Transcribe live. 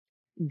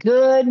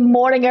Good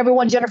morning,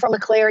 everyone. Jennifer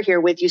LeClaire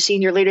here with you,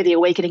 Senior Leader of the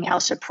Awakening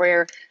House of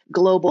Prayer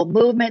Global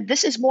Movement.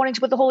 This is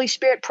Mornings with the Holy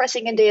Spirit,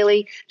 pressing in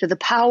daily to the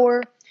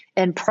power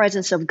and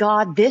presence of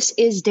God. This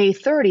is day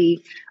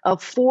 30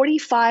 of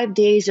 45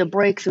 days of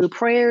breakthrough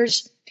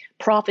prayers,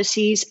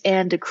 prophecies,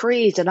 and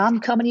decrees. And I'm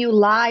coming to you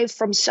live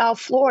from South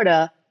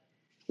Florida,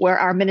 where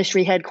our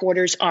ministry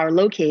headquarters are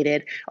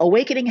located.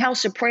 Awakening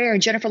House of Prayer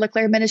and Jennifer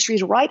LeClaire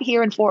Ministries right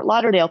here in Fort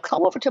Lauderdale.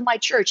 Come over to my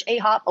church,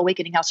 AHOP,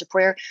 Awakening House of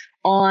Prayer,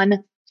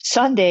 on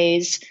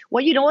Sundays.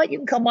 Well, you know what? You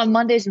can come on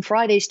Mondays and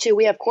Fridays too.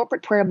 We have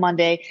corporate prayer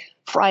Monday,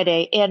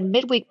 Friday, and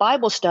midweek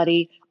Bible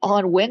study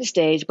on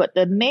Wednesdays. But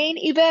the main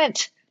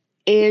event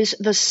is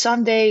the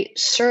Sunday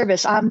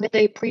service. I'm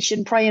midday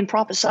preaching, praying,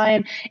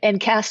 prophesying, and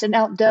casting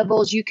out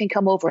devils. You can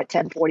come over at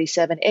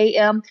 10:47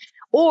 a.m.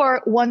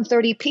 or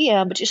 1:30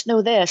 p.m. But just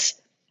know this.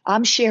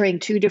 I'm sharing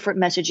 2 different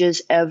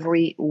messages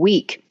every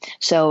week.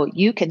 So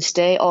you can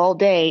stay all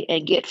day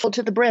and get full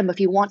to the brim if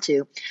you want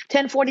to.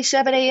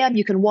 10:47 a.m.,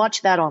 you can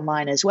watch that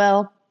online as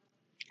well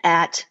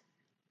at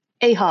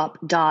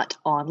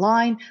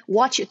ahop.online.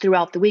 Watch it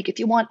throughout the week. If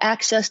you want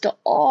access to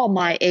all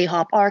my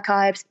AHOP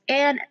archives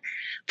and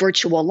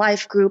virtual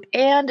life group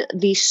and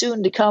the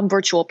soon to come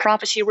virtual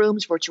prophecy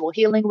rooms, virtual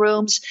healing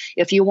rooms,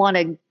 if you want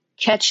to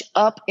catch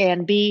up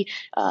and be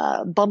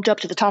bumped up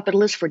to the top of the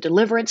list for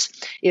deliverance.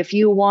 If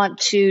you want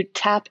to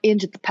tap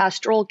into the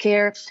pastoral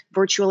care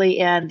virtually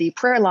and the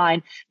prayer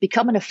line,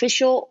 become an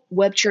official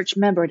web church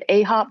member at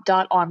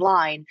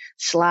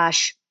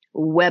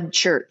ahop.online/web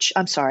church.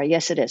 I'm sorry.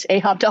 Yes, it is.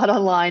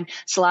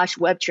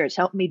 ahop.online/web church.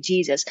 Help me,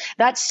 Jesus.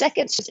 That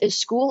second is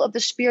School of the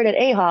Spirit at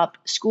AHOP,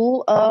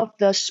 School of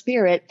the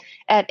Spirit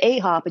at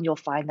AHOP, and you'll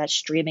find that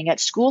streaming at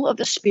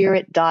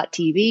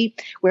schoolofthespirit.tv.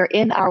 We're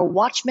in our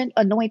Watchman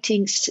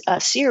Anointing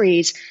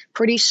series.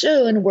 Pretty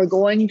soon, we're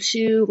going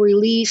to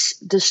release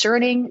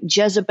Discerning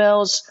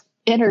Jezebel's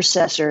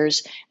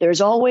Intercessors.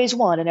 There's always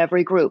one in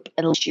every group,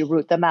 unless you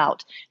root them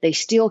out. They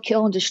steal,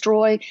 kill, and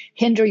destroy,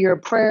 hinder your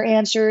prayer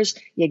answers.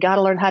 You got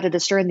to learn how to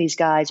discern these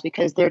guys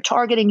because they're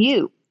targeting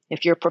you.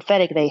 If you're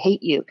prophetic, they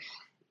hate you.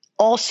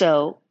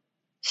 Also,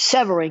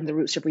 severing the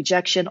roots of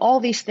rejection. All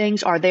these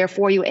things are there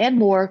for you and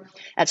more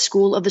at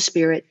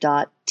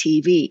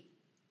schoolofthespirit.tv.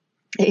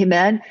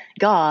 Amen.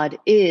 God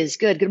is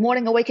good. Good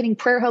morning, Awakening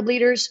Prayer Hub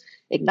leaders,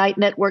 Ignite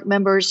Network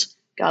members.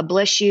 God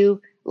bless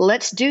you.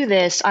 Let's do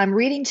this. I'm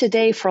reading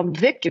today from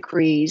Vic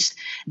Decrees,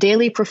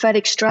 Daily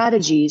Prophetic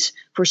Strategies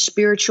for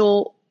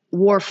Spiritual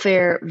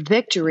Warfare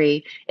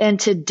Victory. And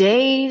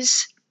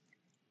today's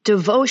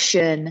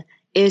devotion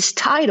is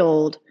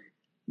titled,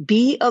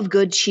 Be of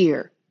Good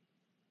Cheer.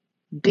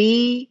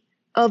 Be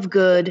of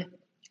good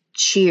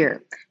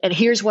cheer. And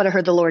here's what I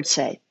heard the Lord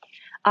say.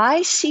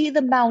 I see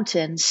the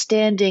mountain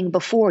standing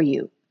before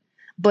you,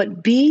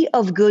 but be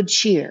of good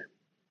cheer.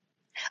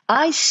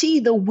 I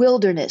see the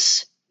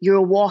wilderness you're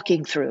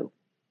walking through.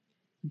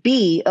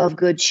 Be of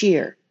good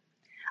cheer.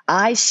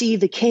 I see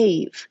the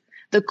cave,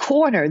 the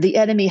corner the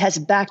enemy has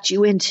backed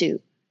you into.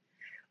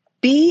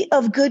 Be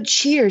of good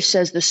cheer,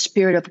 says the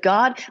Spirit of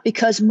God,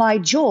 because my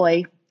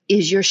joy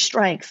is your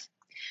strength.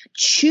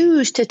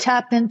 Choose to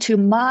tap into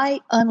my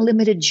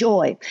unlimited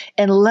joy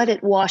and let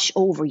it wash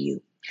over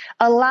you.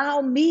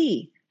 Allow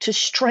me to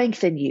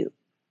strengthen you.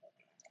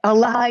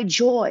 Allow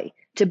joy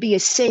to be a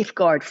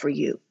safeguard for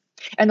you.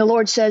 And the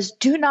Lord says,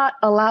 do not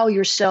allow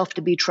yourself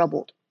to be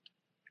troubled.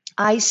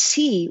 I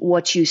see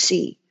what you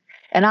see,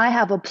 and I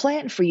have a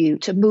plan for you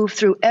to move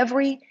through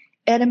every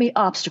enemy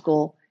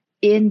obstacle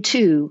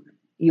into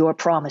your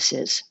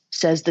promises,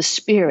 says the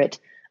Spirit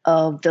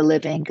of the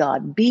living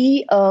God.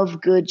 Be of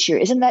good cheer.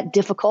 Isn't that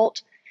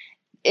difficult?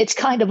 It's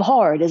kind of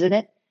hard, isn't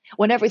it?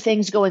 When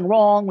everything's going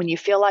wrong, when you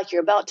feel like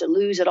you're about to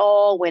lose it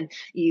all, when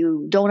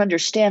you don't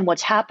understand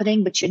what's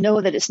happening, but you know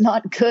that it's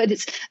not good.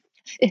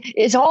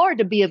 It's hard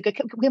to be of good.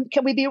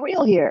 Can we be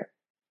real here?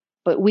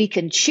 But we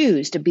can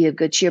choose to be of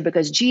good cheer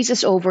because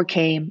Jesus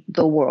overcame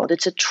the world.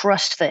 It's a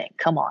trust thing.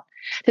 Come on.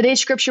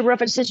 Today's scripture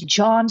references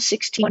John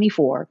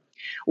 16:24,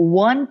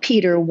 1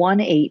 Peter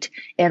 1:8,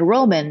 and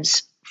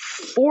Romans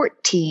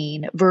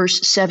 14,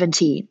 verse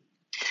 17.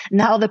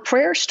 Now the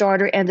prayer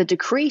starter and the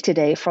decree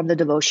today from the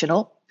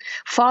devotional.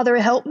 Father,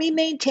 help me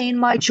maintain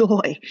my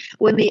joy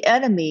when the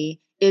enemy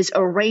is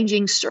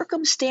arranging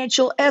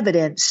circumstantial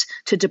evidence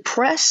to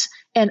depress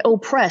and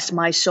oppress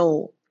my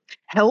soul.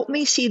 Help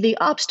me see the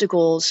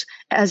obstacles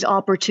as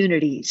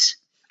opportunities.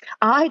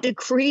 I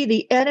decree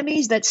the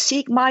enemies that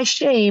seek my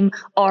shame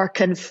are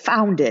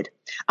confounded.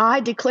 I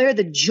declare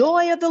the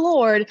joy of the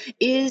Lord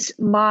is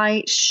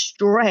my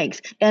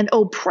strength, and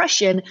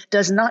oppression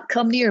does not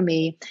come near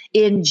me.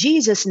 In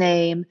Jesus'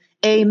 name,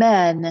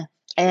 amen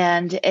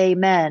and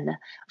amen.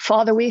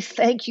 Father, we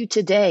thank you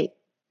today.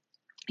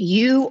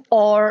 You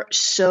are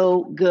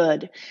so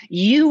good.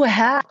 You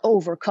have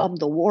overcome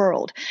the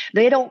world.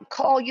 They don't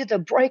call you the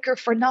breaker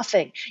for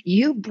nothing.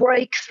 You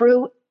break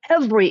through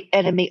every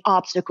enemy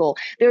obstacle.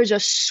 There's a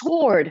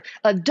sword,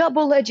 a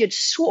double-edged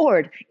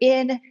sword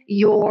in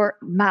your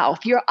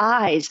mouth. Your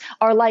eyes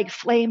are like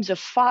flames of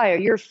fire.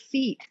 Your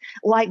feet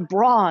like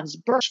bronze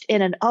burst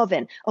in an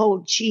oven.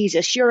 Oh,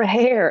 Jesus, your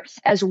hair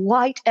as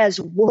white as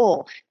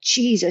wool.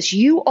 Jesus,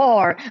 you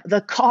are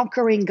the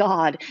conquering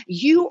God.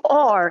 You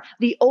are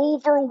the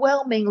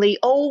overwhelmingly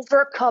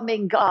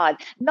overcoming God.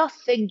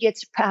 Nothing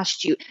gets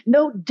past you.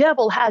 No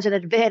devil has an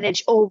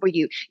advantage over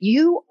you.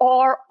 You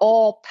are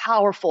all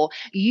powerful.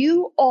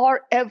 You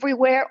are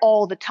everywhere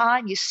all the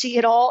time. You see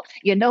it all.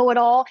 You know it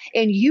all.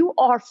 And you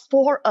are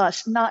for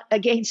us, not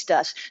against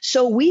us.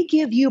 So we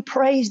give you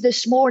praise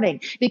this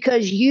morning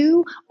because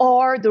you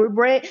are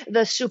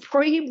the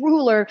supreme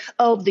ruler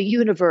of the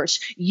universe.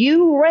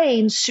 You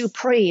reign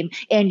supreme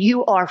and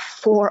you are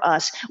for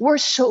us. We're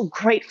so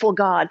grateful,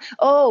 God.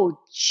 Oh,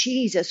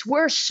 Jesus,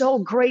 we're so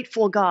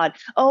grateful, God.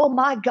 Oh,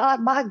 my God,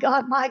 my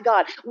God, my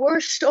God. We're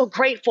so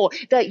grateful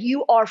that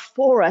you are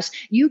for us.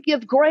 You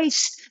give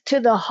grace to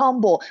the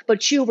humble,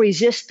 but you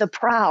resist the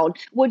proud.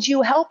 Would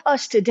you help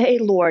us today,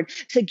 Lord,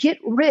 to get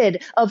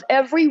rid of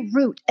every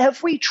root,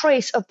 every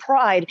trace of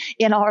pride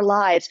in our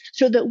lives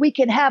so that we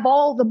can have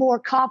all the more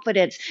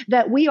confidence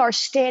that we are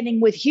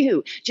standing with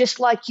you, just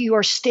like you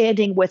are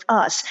standing with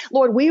us.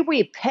 Lord, we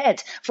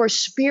repent for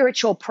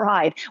spiritual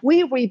pride.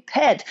 We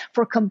repent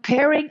for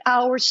comparing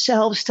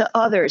ourselves to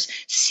others,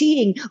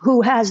 seeing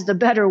who has the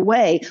better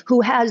way,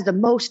 who has the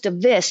most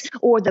of this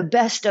or the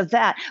best of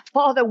that.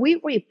 Father,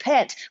 we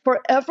repent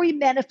for every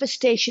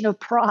manifestation of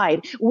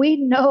pride. We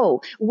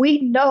know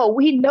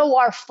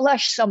our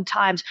flesh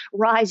sometimes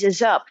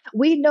rises up.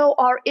 We know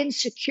our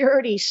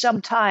insecurities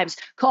sometimes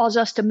cause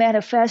us to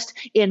manifest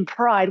in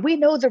pride. We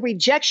know the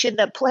rejection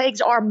that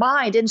plagues our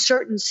mind in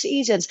certain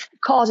seasons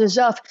causes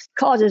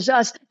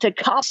us to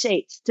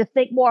compensate, to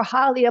think more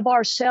highly of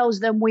ourselves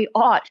than we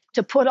ought,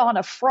 to put on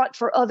a front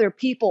for other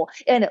people,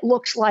 and it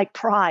looks like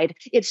pride.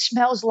 It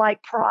smells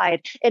like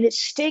pride, and it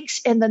stinks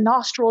in the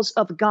nostrils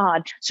of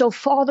God. So,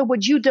 Father,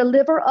 would you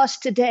deliver us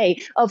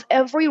today of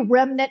every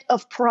remnant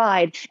of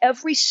pride,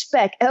 every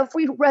speck,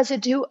 every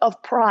residue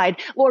of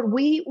pride? Lord,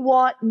 we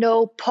want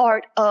no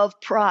part of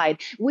pride.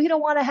 We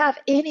don't want to have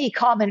any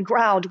common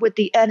ground with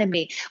the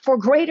enemy, for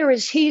greater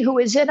is he who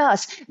is in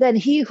us than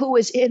he who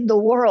is in the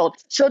world.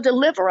 So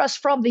deliver us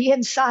from the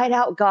inside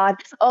out, God,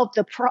 of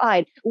the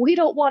pride. We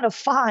don't want to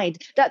find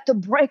that the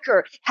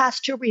breaker has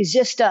to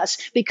resist us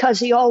because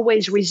he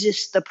always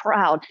resists the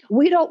proud.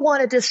 We don't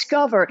want to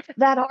discover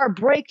that our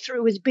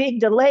breakthrough is being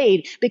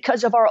delayed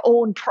because of our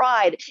own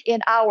pride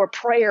in our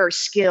prayer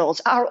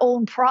skills, our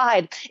own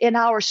pride in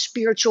our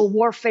spiritual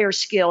warfare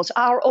skills,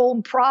 our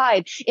own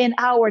pride in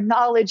our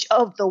knowledge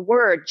of the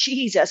word.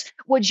 Jesus,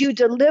 would you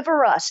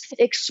deliver us?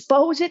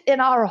 Expose it in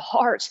our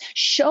hearts.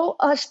 Show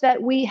us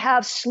that we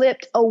have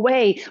slipped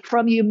away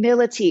from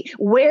humility,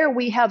 where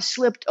we have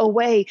slipped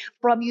away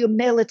from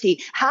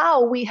humility,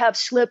 how we have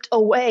slipped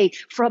away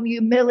from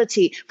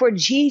humility. For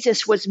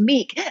Jesus was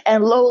meek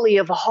and lowly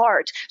of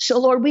heart. So,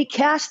 Lord, we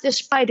cast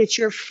this pride at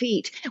your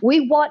feet.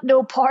 We want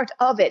no part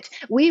of it.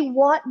 We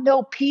want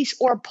no piece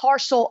or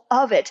parcel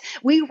of it.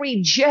 We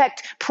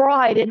reject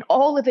pride in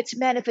all of its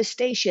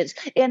manifestations,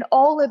 in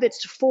all of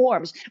its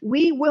forms.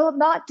 We will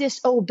not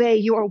disobey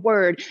your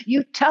word.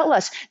 You tell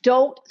us,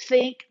 don't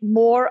think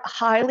more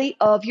highly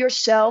of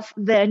yourself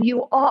than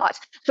you ought.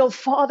 So,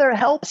 Father,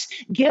 help us.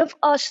 Give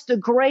us the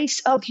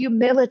grace of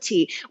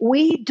humility.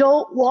 We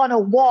don't want to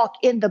walk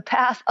in the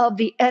path of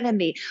the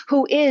enemy,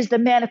 who is the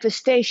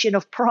manifestation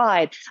of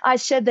pride. I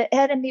said the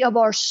enemy of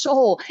our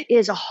soul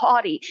is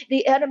haughty.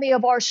 The enemy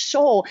of our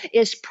soul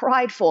is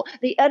prideful.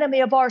 The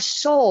enemy of our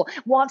soul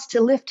wants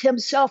to lift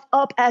himself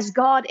up as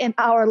God in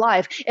our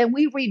life. And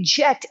we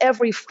reject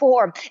every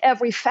form,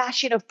 every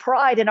fashion of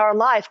pride in our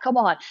life. Come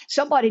on,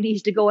 somebody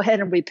needs to go ahead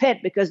and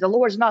repent because the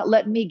Lord's not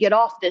letting me get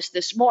off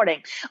this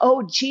morning.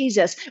 Oh,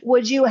 Jesus,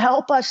 would you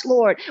help us,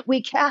 Lord?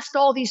 We cast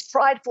all these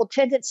prideful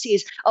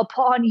tendencies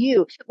upon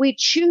you. We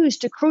choose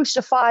to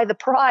crucify the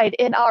pride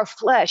in our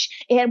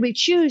flesh, and we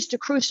choose to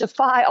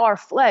crucify our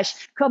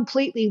flesh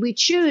completely. We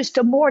choose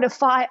to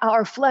mortify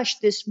our flesh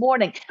this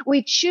morning.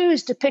 We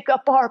choose to pick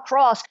up our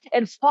cross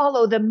and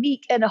follow the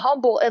meek and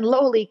humble and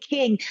lowly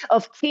King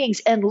of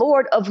kings and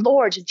Lord of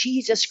lords,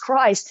 Jesus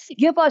Christ.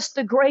 Give us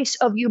the grace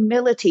of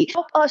humility.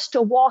 Help us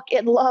to walk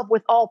in love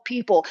with all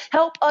people.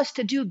 Help us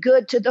to do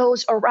good to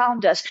those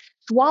around us,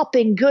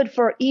 swapping good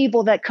for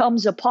evil that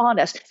comes upon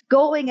us,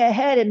 going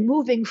ahead and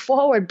moving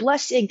forward,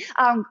 blessing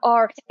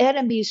our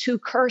enemies who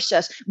curse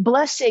us,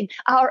 blessing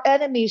our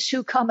enemies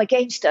who come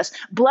against us,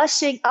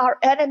 blessing our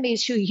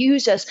enemies who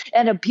use us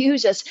and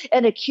abuse us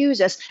and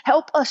accuse us.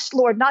 Help us,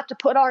 Lord, not to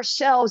put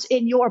ourselves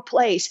in your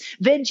place.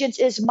 Vengeance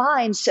is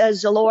mine,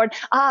 says the Lord.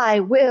 I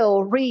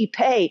will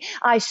repay.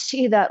 I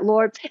see that,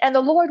 Lord. And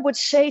the Lord would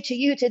say to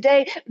you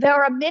today,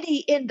 there are many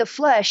in the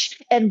flesh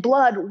and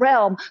blood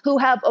realm who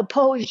have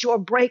opposed your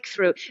breakthrough.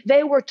 breakthrough.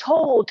 They were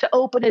told to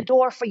open a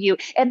door for you,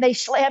 and they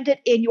slammed it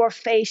in your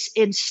face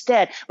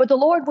instead. But the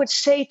Lord would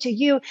say to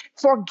you,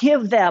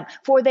 forgive them,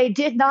 for they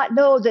did not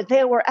know that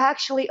they were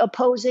actually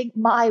opposing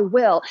my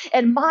will.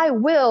 And my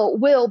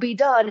will be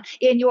done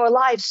in your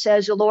life,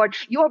 says the Lord.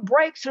 Your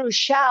breakthrough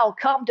shall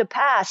come to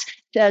pass,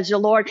 says the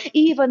Lord.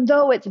 Even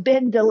though it's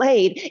been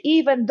delayed,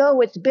 even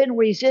though it's been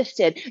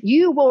resisted,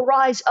 you will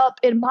rise up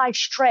in my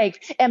strength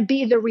and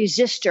be the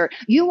resistor.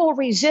 You will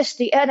resist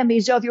the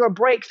enemies of your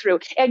breakthrough,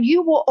 and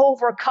you will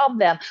overcome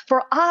them.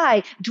 For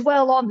I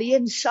dwell on the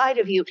inside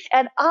of you,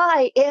 and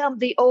I am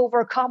the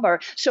overcomer.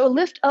 So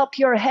lift up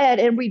your head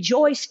and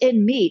rejoice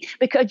in me,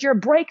 because your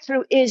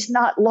breakthrough is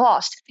not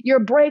lost. Your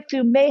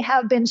breakthrough may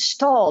have been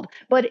stalled,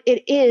 but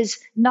it is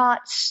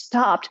not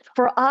stopped.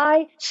 For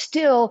I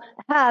still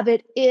have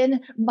it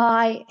in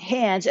my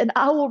hands, and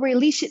I will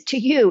release it to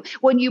you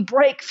when you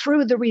break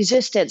through the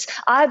resistance.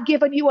 I've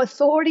given you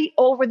authority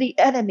over the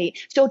enemy.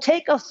 So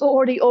take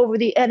authority over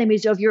the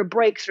enemies of your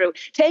breakthrough.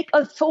 Take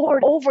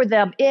authority over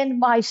them in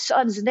my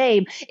son's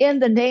name, in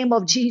the name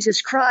of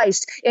Jesus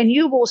Christ. And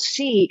you will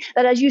see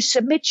that as you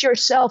submit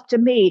yourself to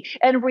me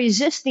and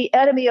resist the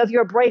enemy of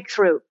your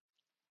breakthrough,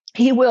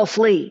 he will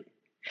flee.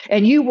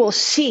 And you will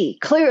see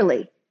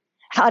clearly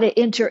how to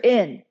enter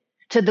in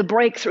to the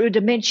breakthrough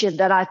dimension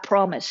that I've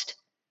promised,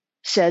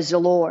 says the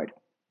Lord.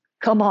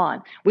 Come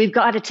on. We've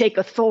got to take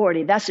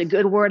authority. That's a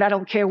good word. I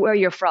don't care where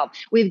you're from.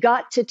 We've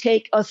got to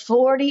take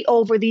authority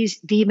over these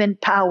demon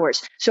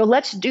powers. So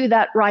let's do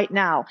that right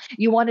now.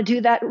 You want to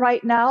do that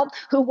right now?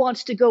 Who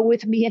wants to go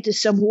with me into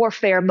some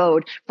warfare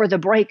mode for the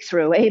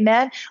breakthrough?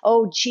 Amen.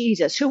 Oh,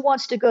 Jesus. Who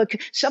wants to go?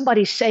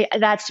 Somebody say,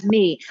 that's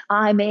me.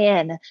 I'm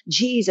in.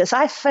 Jesus,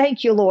 I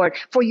thank you, Lord,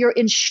 for your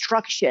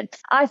instruction.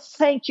 I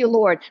thank you,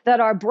 Lord, that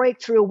our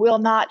breakthrough will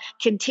not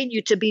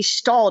continue to be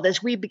stalled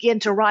as we begin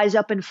to rise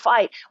up and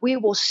fight. We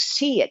will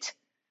see it.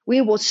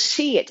 We will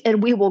see it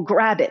and we will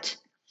grab it.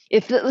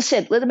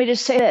 Listen, let me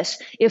just say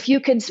this. If you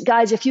can,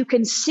 guys, if you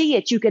can see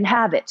it, you can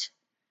have it.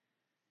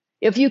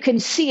 If you can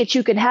see it,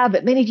 you can have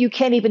it. Many of you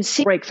can't even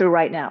see breakthrough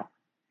right now.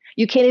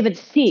 You can't even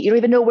see it. You don't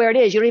even know where it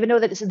is. You don't even know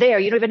that it's there.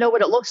 You don't even know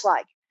what it looks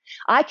like.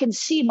 I can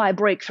see my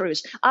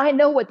breakthroughs. I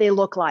know what they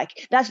look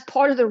like. That's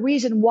part of the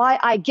reason why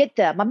I get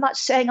them. I'm not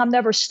saying I'm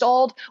never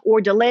stalled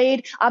or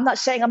delayed. I'm not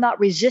saying I'm not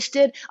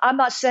resisted. I'm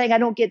not saying I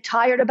don't get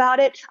tired about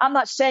it. I'm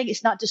not saying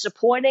it's not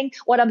disappointing.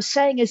 What I'm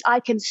saying is I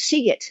can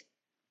see it.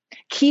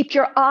 Keep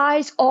your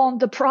eyes on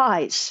the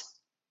prize.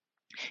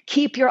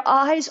 Keep your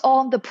eyes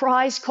on the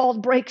prize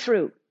called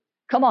breakthrough.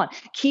 Come on,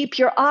 keep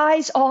your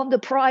eyes on the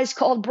prize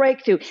called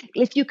breakthrough.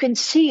 If you can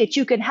see it,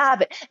 you can have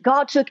it.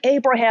 God took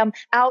Abraham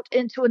out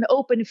into an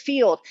open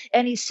field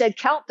and he said,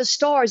 count the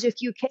stars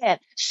if you can.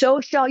 So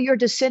shall your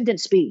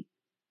descendants be.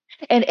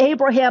 And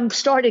Abraham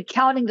started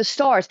counting the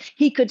stars.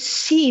 He could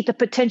see the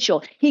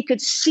potential. He could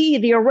see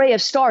the array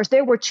of stars.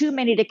 There were too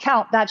many to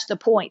count. That's the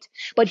point.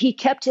 But he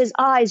kept his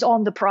eyes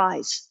on the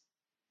prize.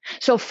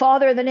 So,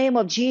 Father, in the name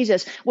of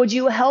Jesus, would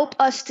you help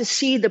us to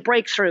see the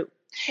breakthrough?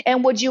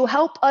 And would you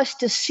help us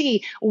to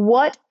see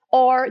what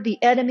are the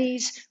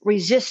enemies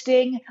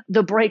resisting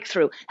the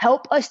breakthrough?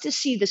 Help us to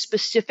see the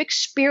specific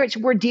spirits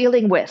we're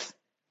dealing with.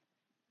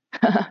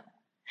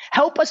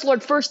 Help us,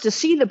 Lord, first to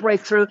see the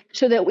breakthrough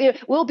so that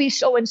we'll be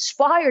so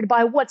inspired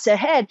by what's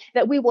ahead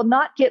that we will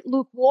not get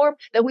lukewarm,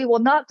 that we will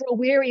not grow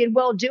weary in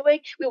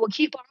well-doing. We will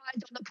keep our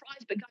eyes on the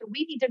prize. But God,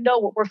 we need to know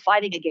what we're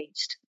fighting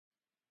against.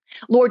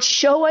 Lord,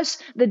 show us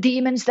the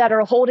demons that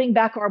are holding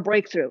back our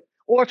breakthrough.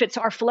 Or if it's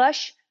our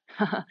flesh,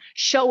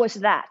 show us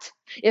that.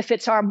 If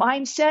it's our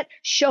mindset,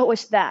 show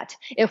us that.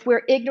 If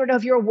we're ignorant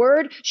of your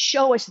word,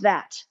 show us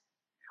that.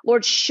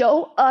 Lord,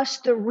 show us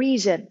the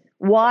reason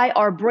why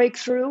our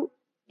breakthrough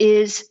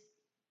is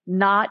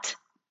not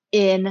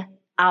in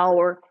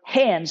our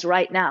hands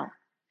right now.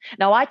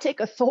 Now, I take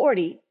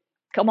authority.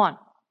 Come on.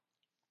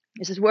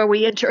 This is where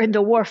we enter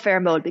into warfare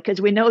mode because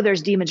we know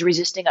there's demons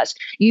resisting us.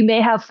 You may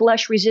have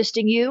flesh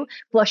resisting you,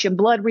 flesh and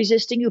blood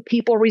resisting you,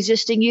 people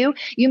resisting you.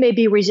 You may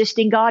be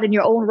resisting God in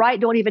your own right,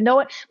 don't even know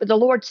it. But the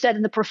Lord said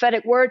in the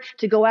prophetic word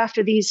to go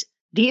after these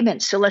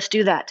demons. So let's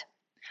do that.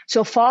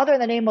 So, Father, in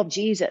the name of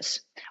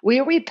Jesus, we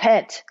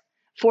repent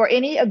for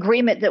any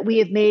agreement that we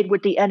have made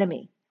with the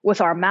enemy,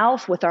 with our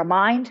mouth, with our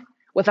mind,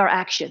 with our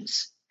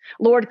actions.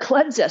 Lord,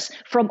 cleanse us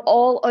from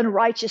all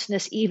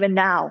unrighteousness even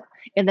now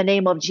in the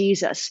name of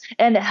Jesus.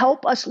 And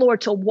help us,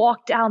 Lord, to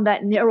walk down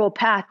that narrow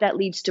path that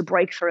leads to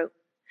breakthrough.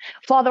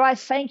 Father, I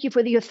thank you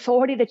for the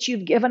authority that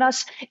you've given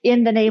us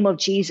in the name of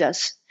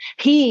Jesus.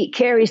 He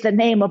carries the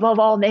name above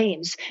all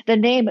names, the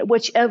name at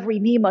which every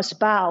knee must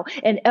bow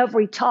and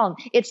every tongue,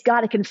 it's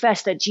got to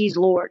confess that Jesus is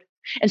Lord.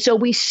 And so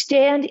we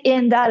stand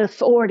in that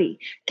authority,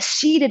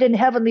 seated in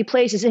heavenly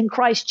places in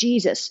Christ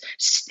Jesus,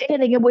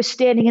 standing and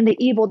withstanding in the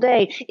evil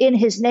day in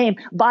his name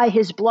by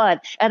his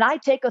blood. And I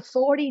take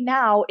authority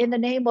now in the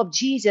name of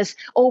Jesus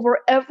over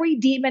every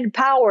demon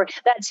power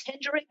that's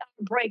hindering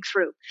our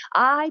breakthrough.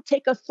 I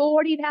take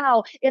authority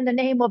now in the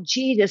name of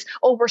Jesus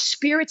over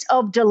spirits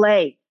of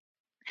delay.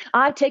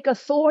 I take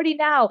authority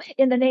now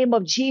in the name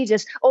of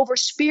Jesus over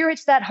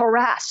spirits that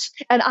harass,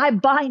 and I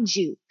bind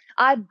you.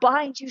 I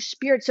bind you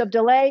spirits of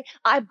delay.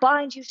 I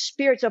bind you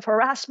spirits of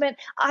harassment.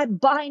 I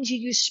bind you,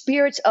 you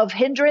spirits of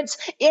hindrance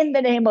in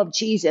the name of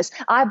Jesus.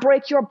 I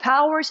break your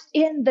powers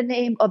in the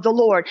name of the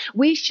Lord.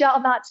 We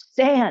shall not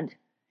stand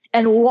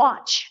and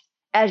watch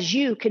as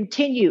you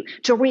continue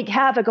to wreak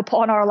havoc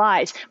upon our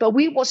lives, but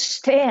we will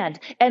stand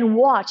and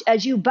watch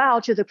as you bow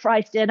to the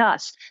Christ in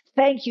us.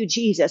 Thank you,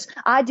 Jesus.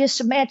 I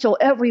dismantle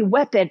every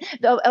weapon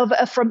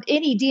from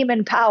any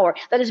demon power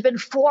that has been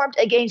formed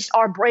against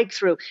our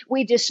breakthrough.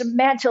 We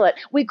dismantle it.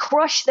 We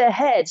crush the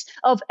heads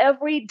of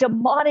every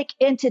demonic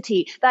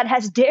entity that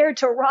has dared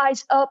to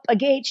rise up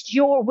against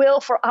your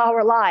will for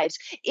our lives.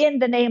 In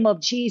the name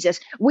of Jesus,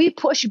 we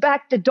push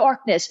back the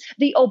darkness,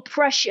 the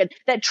oppression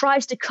that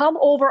tries to come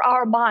over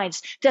our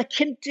minds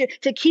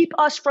to keep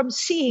us from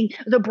seeing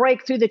the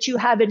breakthrough that you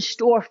have in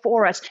store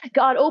for us.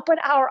 God, open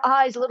our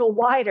eyes a little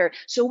wider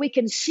so we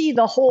can see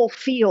the whole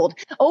field.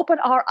 Open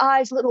our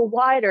eyes a little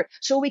wider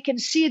so we can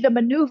see the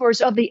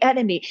maneuvers of the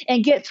enemy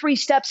and get 3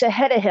 steps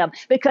ahead of him.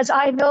 Because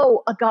I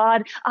know,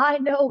 God, I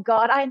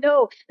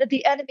know that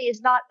the enemy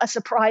is not a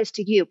surprise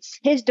to you.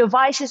 His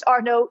devices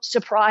are no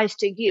surprise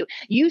to you.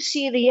 You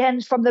see the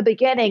end from the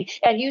beginning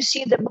and you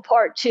see the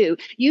part 2.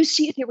 You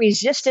see the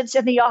resistance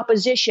and the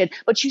opposition,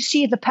 but you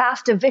see the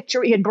path to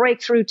victory and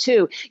breakthrough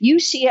too. You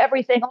see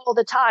everything all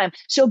the time.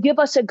 So give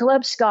us a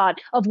glimpse, God,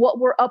 of what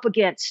we're up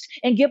against,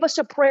 and give us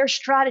a prayer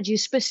strategy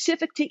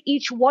specific to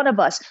each one of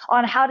us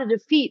on how to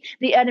defeat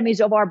the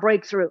enemies of our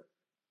breakthrough.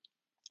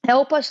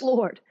 Help us,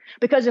 Lord,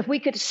 because if we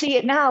could see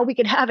it now, we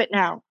could have it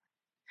now.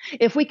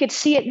 If we could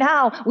see it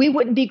now, we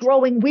wouldn't be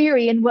growing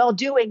weary in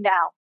well-doing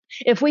now.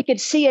 If we could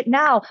see it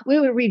now, we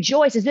would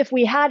rejoice as if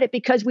we had it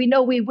because we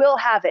know we will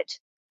have it.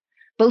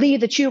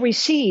 Believe that you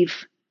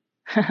receive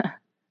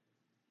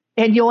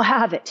and you'll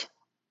have it.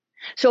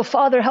 So,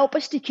 Father, help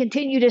us to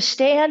continue to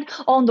stand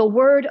on the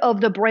word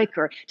of the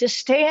breaker, to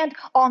stand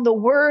on the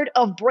word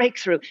of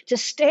breakthrough, to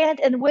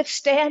stand and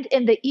withstand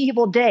in the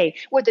evil day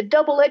with the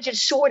double-edged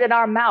sword in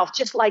our mouth,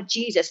 just like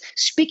Jesus,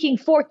 speaking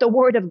forth the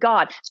word of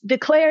God,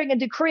 declaring and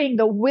decreeing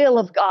the will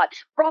of God,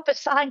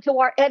 prophesying to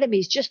our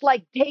enemies, just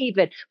like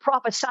David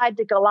prophesied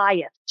to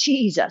Goliath.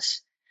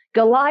 Jesus.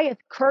 Goliath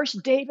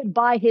cursed David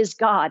by his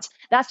gods.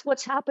 That's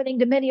what's happening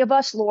to many of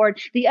us, Lord.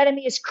 The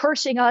enemy is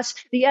cursing us.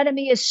 The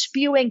enemy is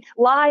spewing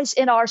lies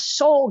in our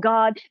soul,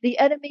 God. The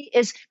enemy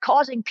is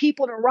causing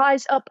people to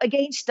rise up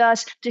against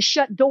us to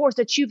shut doors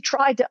that you've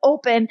tried to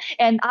open.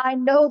 And I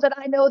know that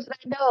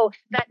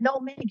no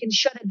man can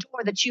shut a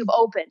door that you've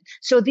opened.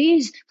 So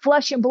these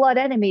flesh and blood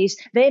enemies,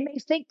 they may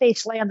think they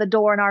slammed the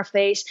door in our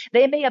face.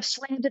 They may have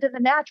slammed it in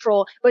the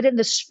natural, but in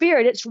the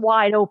spirit, it's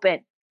wide open.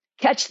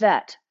 Catch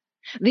that.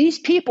 These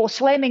people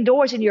slamming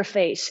doors in your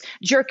face,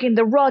 jerking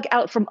the rug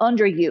out from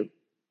under you,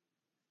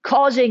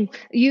 causing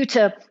you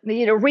to,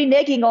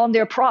 reneging on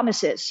their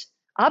promises.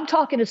 I'm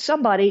talking to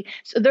somebody.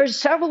 So there's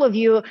several of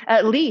you,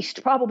 at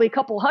least, probably a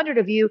couple hundred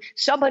of you.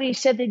 Somebody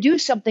said they'd do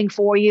something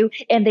for you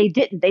and they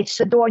didn't. They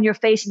set the door in your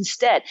face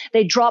instead.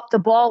 They dropped the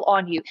ball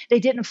on you. They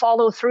didn't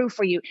follow through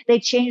for you.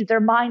 They changed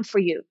their mind for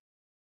you,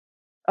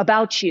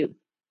 about you.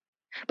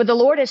 But the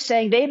Lord is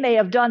saying they may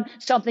have done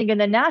something in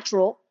the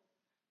natural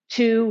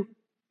to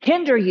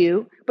hinder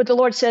you, but the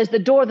Lord says the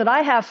door that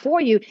I have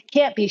for you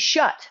can't be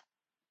shut.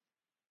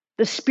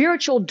 The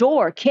spiritual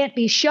door can't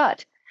be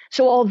shut.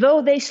 So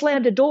although they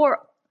slammed a door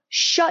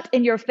shut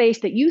in your face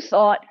that you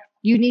thought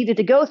you needed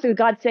to go through,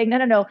 God's saying,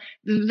 no.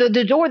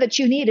 The door that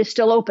you need is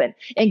still open.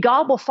 And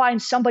God will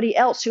find somebody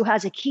else who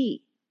has a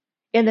key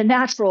in the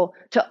natural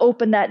to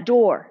open that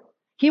door.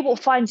 He will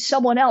find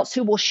someone else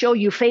who will show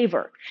you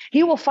favor.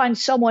 He will find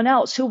someone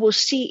else who will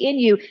see in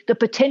you the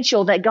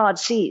potential that God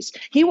sees.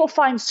 He will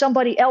find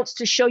somebody else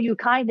to show you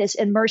kindness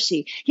and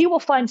mercy. He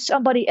will find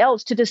somebody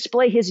else to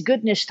display his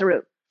goodness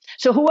through.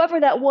 So whoever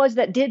that was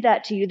that did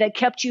that to you, that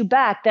kept you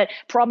back, that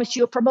promised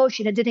you a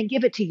promotion and didn't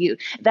give it to you,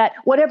 that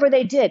whatever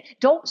they did,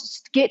 don't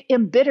get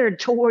embittered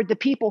toward the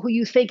people who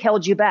you think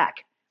held you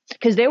back.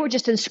 Because they were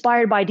just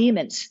inspired by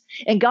demons.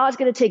 And God's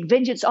going to take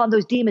vengeance on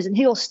those demons and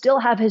he'll still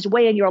have his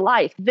way in your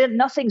life. Then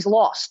nothing's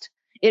lost.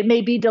 It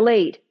may be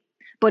delayed,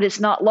 but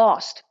it's not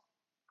lost.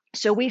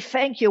 So we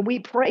thank you, we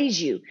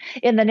praise you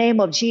in the name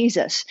of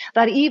Jesus,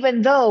 that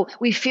even though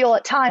we feel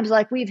at times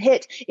like we've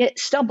hit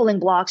stumbling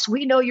blocks,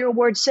 we know your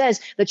word says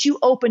that you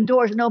open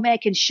doors no man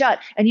can shut,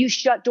 and you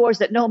shut doors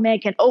that no man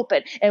can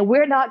open. And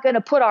we're not going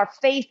to put our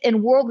faith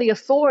in worldly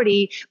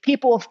authority,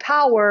 people of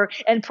power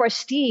and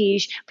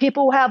prestige,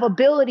 people who have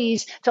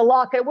abilities to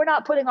lock it. We're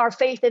not putting our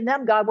faith in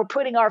them, God. We're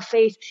putting our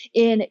faith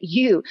in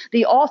you,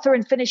 the author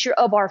and finisher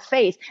of our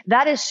faith.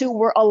 That is who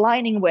we're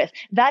aligning with.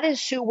 That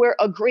is who we're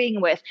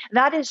agreeing with.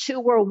 That is is who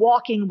we're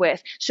walking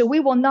with. So we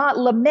will not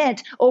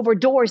lament over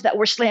doors that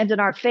were slammed in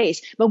our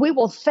face, but we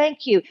will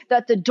thank you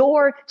that the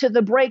door to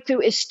the breakthrough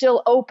is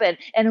still open,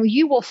 and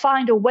you will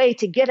find a way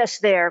to get us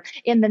there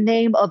in the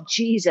name of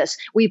Jesus.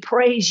 We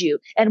praise you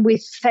and we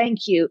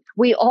thank you.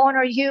 We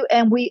honor you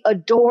and we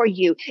adore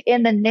you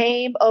in the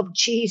name of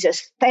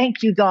Jesus.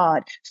 Thank you,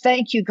 God.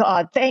 Thank you,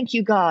 God. Thank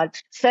you, God.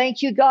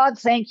 Thank you, God.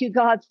 Thank you,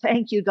 God.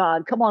 Thank you,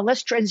 God. Come on,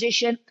 let's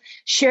transition.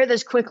 Share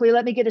this quickly.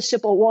 Let me get a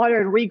sip of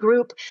water and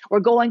regroup. We're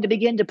going to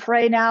begin to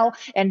pray now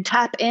and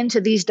tap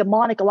into these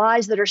demonic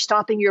lies that are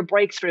stopping your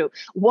breakthrough.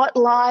 What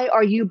lie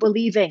are you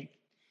believing?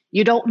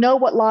 You don't know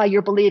what lie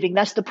you're believing.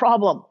 That's the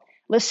problem.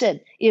 Listen,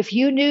 if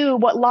you knew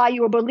what lie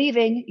you were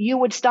believing, you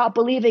would stop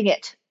believing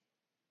it.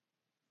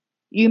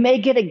 You may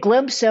get a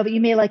glimpse of it.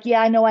 You may like,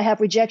 yeah, I know I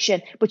have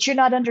rejection, but you're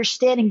not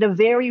understanding the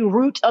very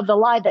root of the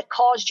lie that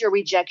caused your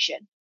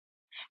rejection.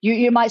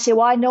 You might say,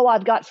 well, I know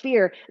I've got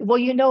fear. Well,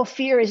 you know,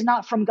 fear is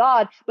not from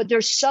God, but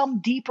there's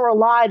some deeper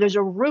lie. There's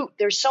a root.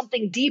 There's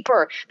something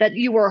deeper that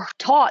you were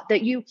taught,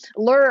 that you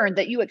learned,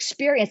 that you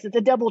experienced, that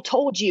the devil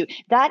told you.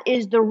 That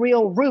is the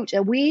real root.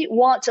 And we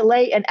want to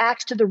lay an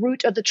axe to the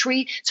root of the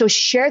tree. So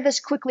share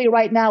this quickly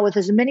right now with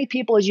as many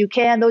people as you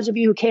can. Those of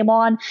you who came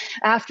on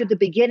after the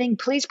beginning,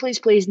 please, please,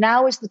 please,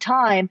 now is the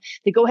time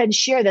to go ahead and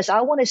share this.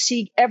 I want to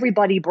see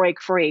everybody break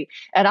free.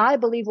 And I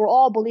believe we're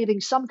all believing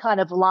some kind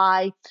of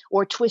lie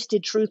or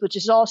twisted truth, which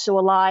is also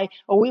a lie,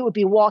 or we would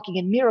be walking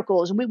in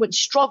miracles and we wouldn't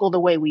struggle the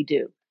way we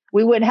do.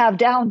 We wouldn't have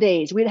down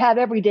days. We'd have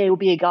every day would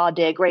be a God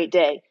day, a great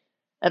day,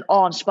 an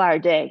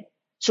awe-inspired day.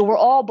 So we're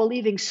all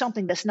believing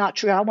something that's not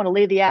true. I want to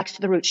lay the axe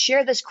to the root.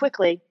 Share this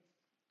quickly.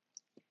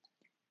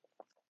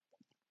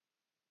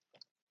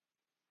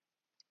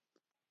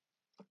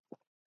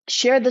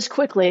 Share this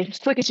quickly, as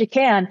quick as you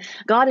can.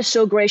 God is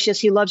so gracious.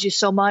 He loves you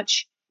so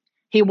much.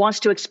 He wants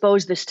to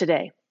expose this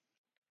today.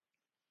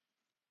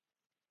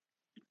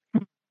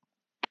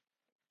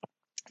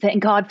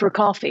 Thank God for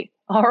coffee.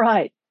 All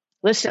right.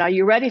 Listen, are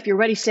you ready? If you're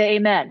ready, say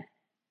amen.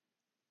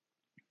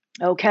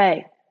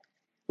 Okay.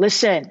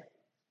 Listen.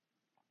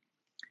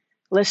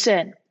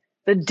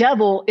 The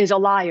devil is a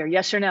liar.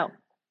 Yes or no?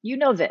 You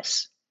know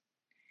this.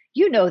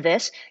 You know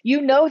this.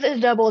 You know that the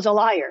devil is a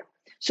liar.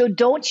 So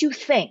don't you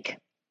think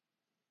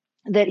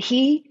that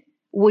he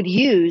would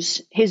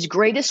use his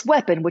greatest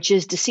weapon, which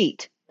is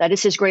deceit? That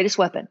is his greatest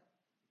weapon.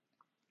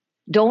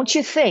 Don't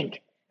you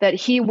think that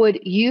he would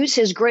use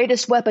his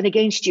greatest weapon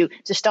against you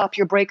to stop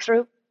your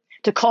breakthrough,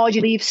 to cause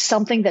you to believe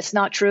something that's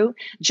not true?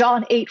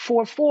 John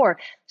 8:44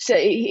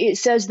 it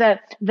says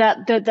that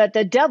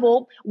the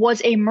devil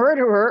was a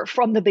murderer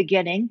from the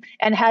beginning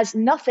and has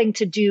nothing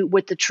to do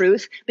with the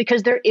truth,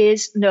 because there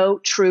is no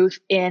truth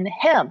in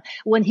him.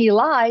 When he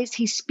lies,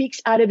 he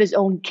speaks out of his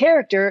own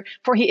character,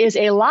 for he is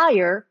a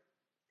liar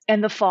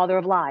and the father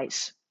of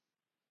lies.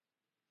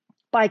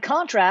 By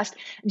contrast,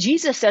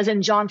 Jesus says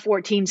in John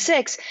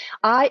 14:6,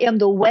 I am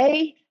the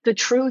way, the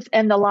truth,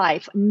 and the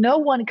life. No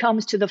one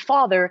comes to the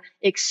Father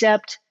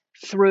except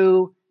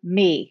through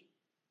me.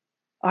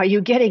 Are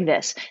you getting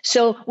this?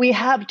 So we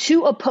have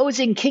two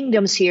opposing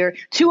kingdoms here,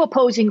 two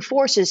opposing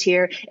forces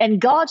here, and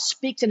God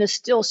speaks in a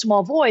still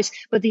small voice,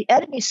 but the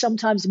enemy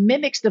sometimes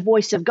mimics the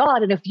voice of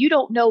God. And if you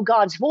don't know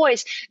God's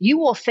voice, you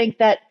will think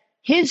that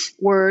his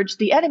words,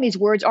 the enemy's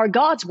words, are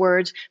God's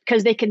words,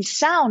 because they can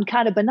sound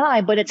kind of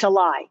benign, but it's a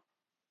lie.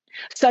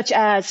 Such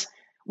as,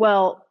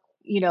 well,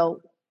 you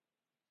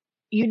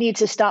need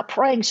to stop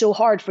praying so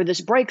hard for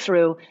this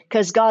breakthrough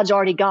because God's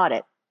already got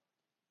it.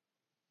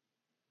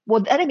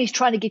 Well, the enemy's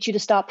trying to get you to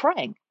stop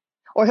praying.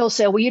 Or he'll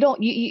say, well, you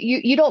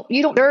don't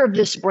deserve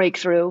this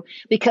breakthrough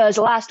because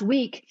last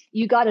week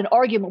you got an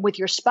argument with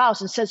your spouse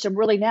and said some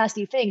really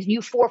nasty things and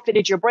you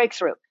forfeited your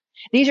breakthrough.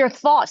 These are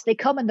thoughts. They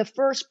come in the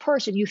first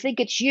person. You think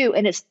it's you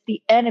and it's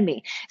the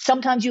enemy.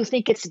 Sometimes you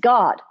think it's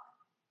God,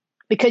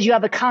 because you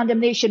have a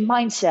condemnation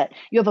mindset.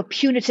 You have a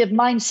punitive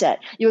mindset.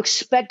 You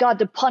expect God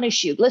to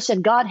punish you.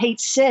 Listen, God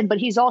hates sin, but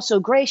he's also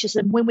gracious.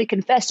 And when we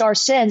confess our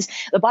sins,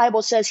 the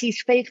Bible says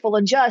he's faithful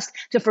and just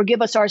to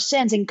forgive us our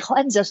sins and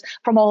cleanse us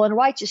from all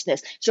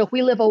unrighteousness. So if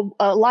we live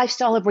a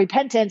lifestyle of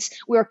repentance,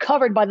 we are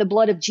covered by the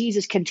blood of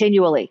Jesus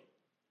continually.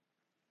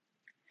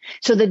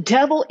 So the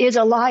devil is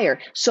a liar.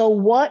 So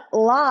what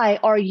lie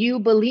are you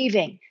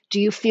believing? Do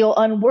you feel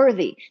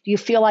unworthy? Do you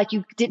feel like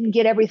you didn't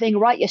get everything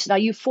right yesterday?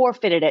 You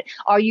forfeited it.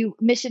 Are you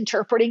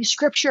misinterpreting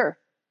scripture?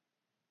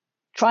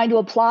 Trying to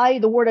apply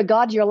the word of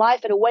God to your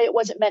life in a way it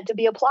wasn't meant to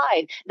be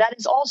applied. That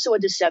is also a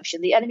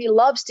deception. The enemy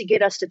loves to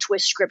get us to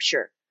twist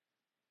scripture.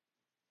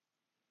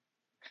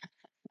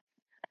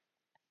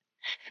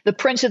 The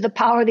prince of the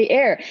power of the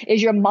air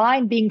is your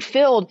mind being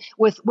filled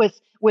with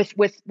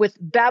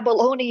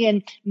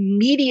Babylonian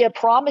media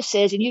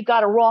promises, and you've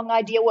got a wrong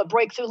idea what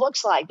breakthrough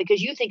looks like,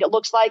 because you think it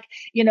looks like,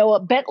 a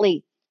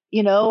Bentley,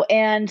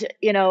 and,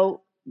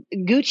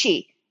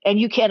 Gucci, and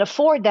you can't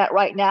afford that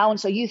right now. And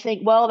so you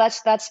think, well,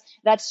 that's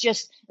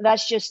just,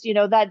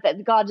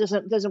 that God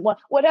doesn't want,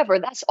 whatever.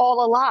 That's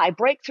all a lie.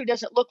 Breakthrough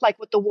doesn't look like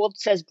what the world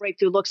says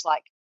breakthrough looks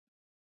like.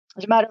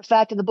 As a matter of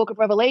fact, in the book of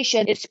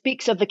Revelation, it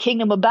speaks of the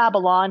kingdom of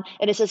Babylon,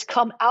 and it says,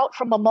 come out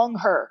from among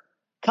her.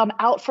 come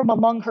out from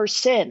among her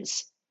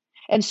sins.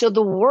 And so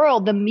the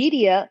world, the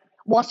media,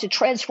 wants to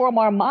transform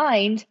our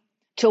mind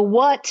to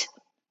what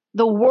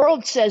the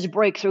world says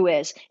breakthrough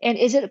is. And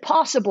is it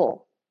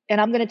possible? And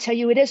I'm going to tell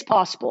you it is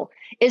possible.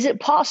 Is it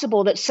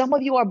possible that some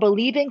of you are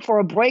believing for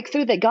a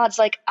breakthrough that God's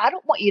like, I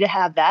don't want you to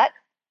have that.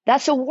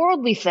 That's a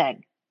worldly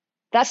thing.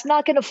 That's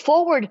not going to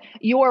forward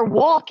your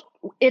walk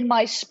in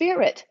my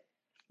spirit.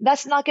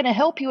 That's not going to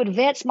help you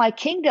advance my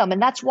kingdom.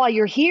 And that's why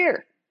you're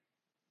here.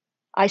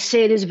 I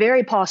say it is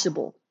very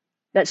possible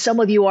that some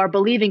of you are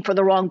believing for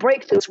the wrong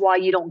breakthrough. That's why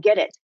you don't get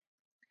it.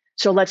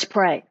 So let's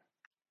pray.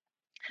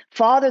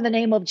 Father, in the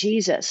name of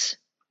Jesus,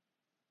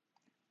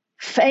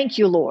 thank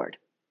you, Lord.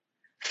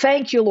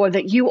 Thank you, Lord,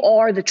 that you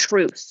are the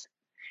truth,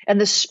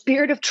 and the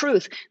Spirit of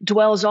truth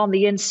dwells on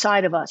the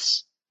inside of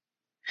us.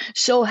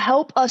 So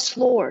help us,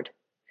 Lord.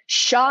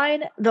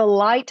 Shine the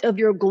light of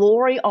your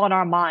glory on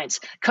our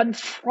minds.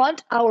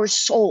 Confront our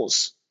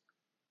souls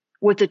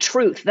with the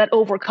truth that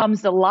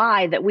overcomes the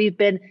lie that we've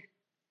been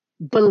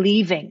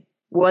believing,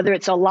 whether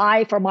it's a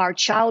lie from our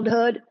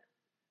childhood,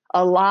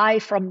 a lie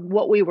from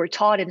what we were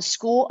taught in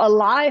school, a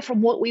lie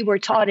from what we were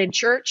taught in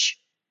church,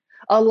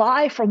 a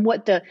lie from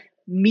what the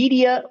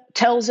media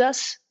tells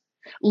us.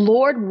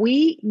 Lord,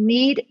 we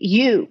need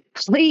you,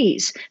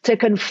 please, to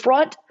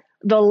confront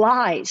the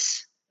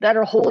lies that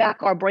are holding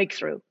back our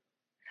breakthrough.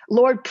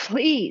 Lord,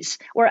 please,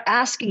 we're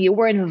asking you,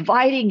 we're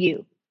inviting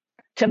you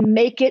to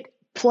make it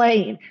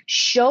plain.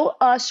 Show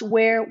us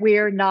where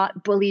we're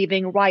not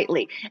believing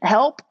rightly.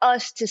 Help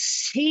us to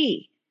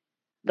see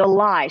the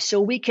lie so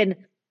we can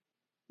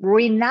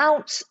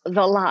renounce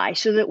the lie,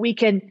 so that we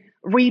can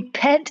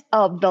repent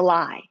of the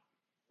lie.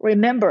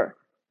 Remember,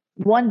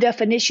 one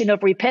definition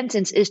of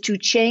repentance is to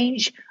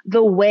change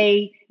the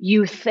way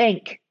you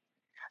think.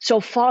 So,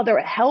 Father,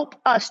 help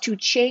us to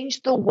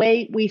change the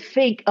way we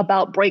think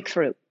about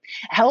breakthrough.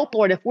 Help,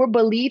 Lord, if we're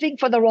believing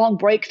for the wrong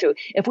breakthrough,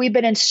 if we've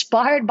been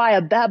inspired by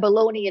a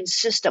Babylonian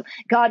system,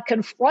 God,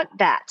 confront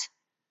that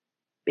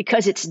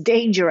because it's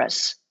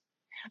dangerous.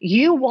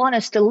 You want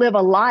us to live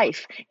a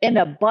life in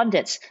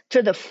abundance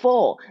to the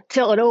full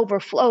till it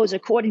overflows,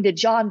 according to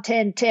John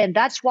 10:10.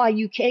 That's why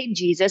you came,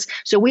 Jesus,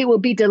 so we will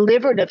be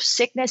delivered of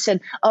sickness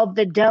and of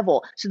the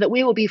devil, so that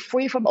we will be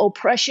free from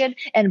oppression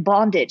and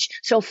bondage.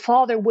 So,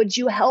 Father, would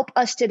you help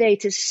us today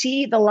to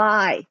see the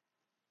lie,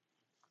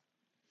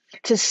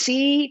 to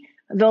see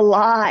the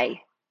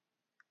lie,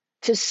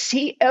 to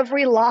see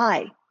every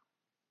lie.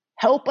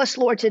 Help us,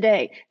 Lord,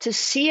 today to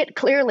see it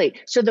clearly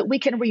so that we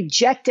can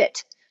reject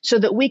it, so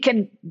that we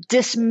can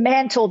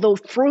dismantle the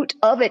fruit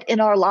of it in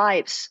our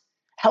lives.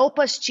 Help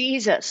us,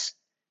 Jesus.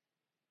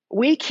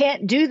 We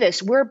can't do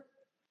this.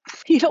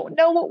 We don't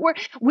know what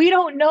we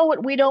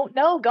don't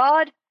know,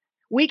 God.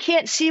 We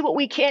can't see what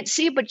we can't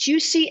see, but you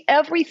see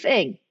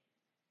everything.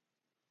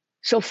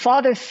 So,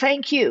 Father,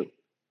 thank you.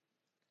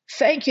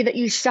 Thank you that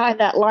you shine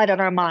that light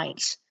on our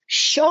minds.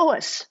 Show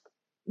us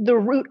the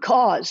root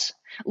cause.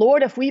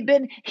 Lord, if we've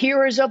been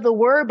hearers of the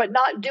word, but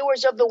not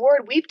doers of the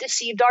word, we've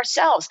deceived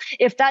ourselves.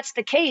 If that's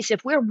the case,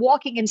 if we're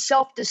walking in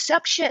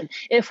self-deception,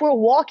 if we're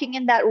walking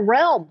in that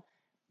realm,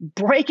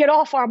 break it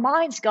off our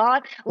minds,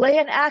 God. Lay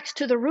an axe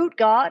to the root,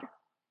 God.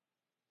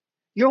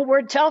 Your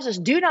word tells us,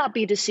 do not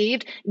be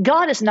deceived.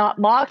 God is not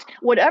mocked.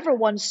 Whatever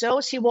one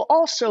sows, he will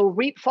also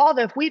reap.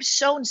 Father, if we've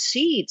sown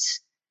seeds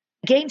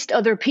against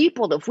other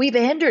people, if we've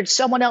hindered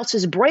someone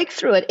else's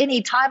breakthrough at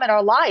any time in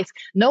our life,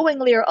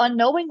 knowingly or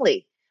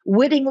unknowingly,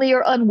 wittingly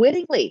or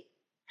unwittingly,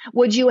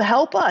 would you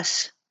help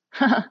us?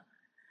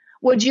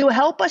 Would you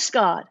help us,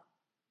 God?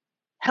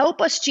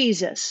 Help us,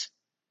 Jesus.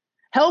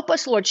 Help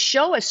us, Lord.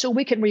 Show us so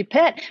we can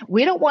repent.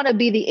 We don't want to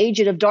be the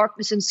agent of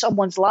darkness in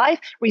someone's life,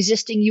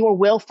 resisting your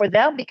will for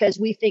them because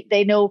we think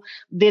they know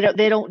they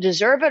don't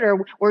deserve it,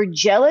 or we're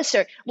jealous.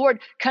 Or Lord,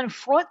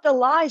 confront the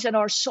lies in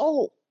our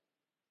soul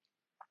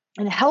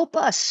and help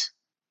us.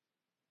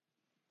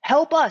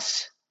 Help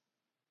us.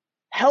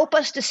 Help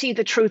us to see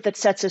the truth that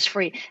sets us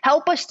free.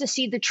 Help us to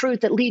see the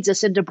truth that leads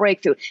us into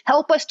breakthrough.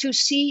 Help us to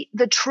see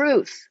the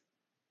truth.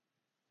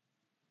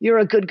 You're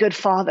a good, good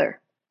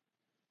Father.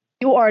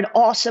 You are an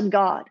awesome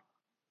God,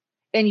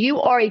 and you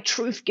are a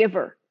truth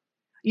giver.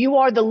 You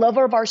are the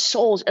lover of our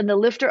souls and the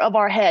lifter of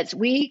our heads.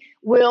 We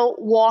will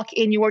walk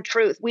in your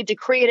truth. We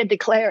decree it and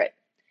declare it.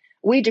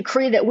 We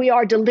decree that we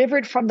are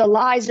delivered from the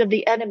lies of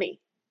the enemy.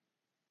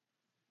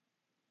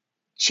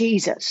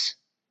 Jesus,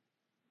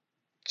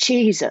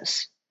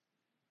 Jesus,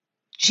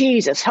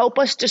 Jesus, help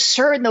us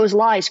discern those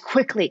lies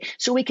quickly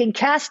so we can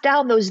cast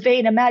down those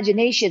vain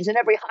imaginations and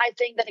every high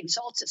thing that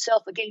exalts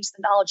itself against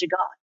the knowledge of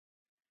God.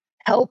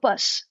 Help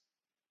us.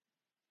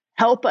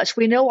 Help us.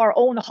 We know our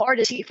own heart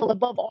is deceitful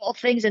above all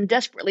things and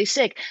desperately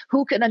sick.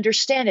 Who can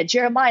understand it?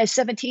 Jeremiah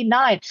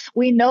 17:9.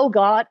 We know,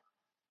 God.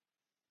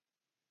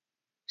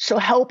 So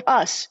help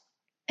us.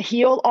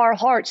 Heal our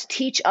hearts.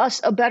 Teach us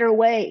a better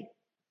way.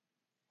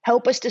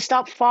 Help us to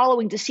stop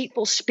following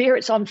deceitful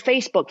spirits on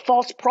Facebook,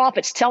 false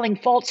prophets telling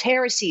false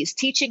heresies,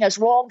 teaching us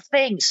wrong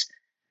things.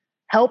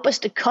 Help us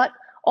to cut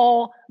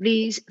all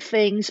these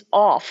things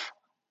off.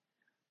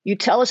 You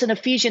tell us in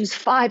Ephesians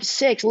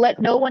 5:6, let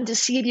no one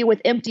deceive you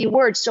with empty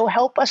words. So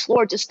help us,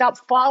 Lord, to stop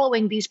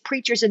following these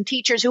preachers and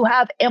teachers who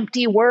have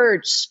empty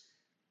words.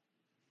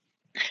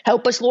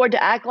 Help us, Lord,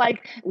 to act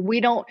like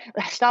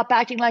stop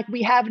acting like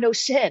we have no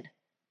sin.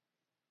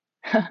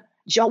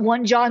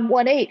 1 John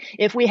 1:8,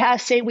 if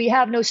say we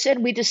have no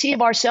sin, we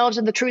deceive ourselves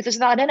and the truth is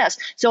not in us.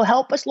 So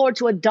help us, Lord,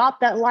 to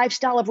adopt that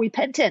lifestyle of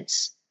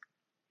repentance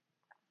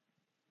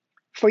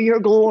for your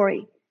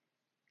glory.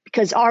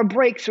 Because our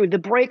breakthrough, the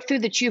breakthrough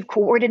that you've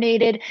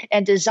coordinated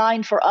and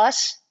designed for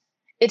us,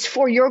 it's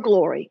for your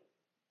glory.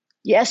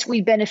 Yes,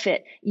 we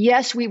benefit.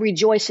 Yes, we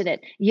rejoice in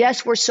it.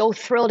 Yes, we're so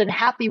thrilled and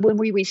happy when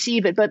we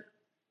receive it. But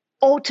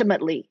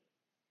ultimately,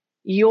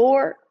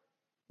 your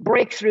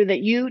breakthrough that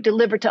you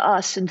deliver to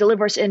us and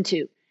deliver us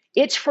into,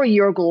 it's for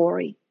your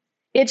glory.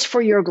 It's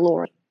for your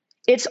glory.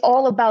 It's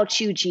all about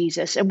you,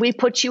 Jesus. And we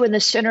put you in the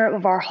center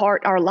of our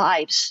heart, our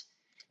lives,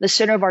 the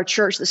center of our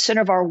church, the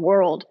center of our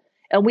world.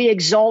 And we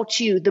exalt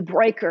you, the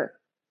breaker,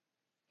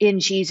 in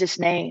Jesus'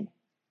 name.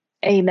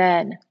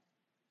 Amen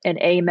and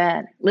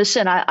amen.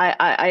 Listen,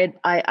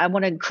 I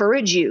want to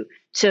encourage you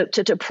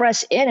to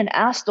press in and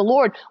ask the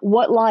Lord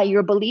what lie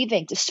you're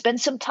believing, to spend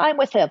some time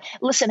with him.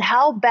 Listen,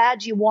 how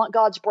bad do you want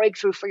God's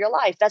breakthrough for your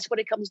life? That's what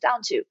it comes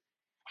down to.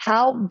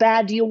 How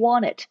bad do you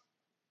want it?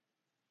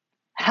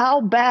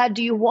 How bad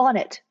do you want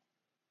it?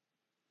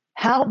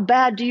 How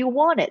bad do you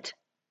want it?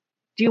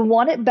 Do you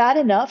want it bad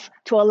enough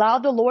to allow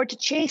the Lord to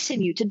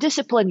chasten you, to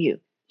discipline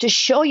you, to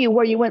show you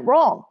where you went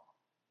wrong?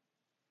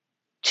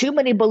 Too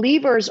many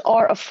believers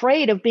are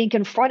afraid of being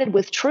confronted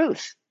with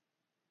truth.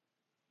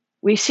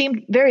 We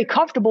seem very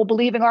comfortable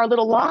believing our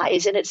little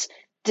lies, and it's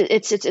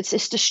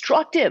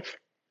destructive.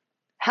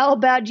 How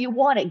bad do you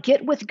want it?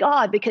 Get with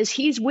God because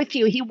he's with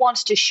you. He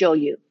wants to show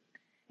you.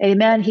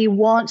 Amen. He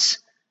wants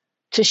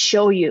to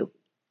show you.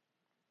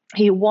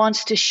 He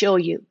wants to show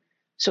you.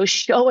 So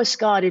show us,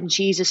 God, in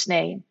Jesus'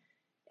 name.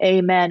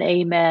 Amen,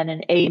 amen,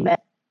 and amen.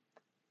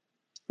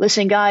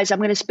 Listen, guys, I'm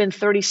going to spend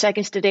 30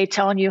 seconds today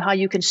telling you how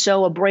you can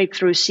sow a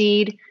breakthrough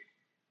seed,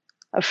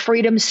 a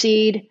freedom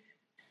seed.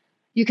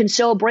 You can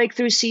sow a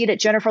breakthrough seed at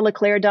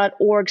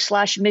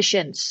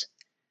jenniferleclaire.org/missions.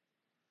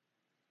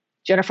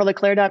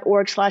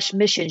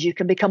 jenniferleclaire.org/missions. You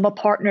can become a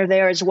partner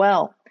there as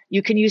well.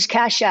 You can use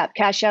Cash App.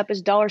 Cash App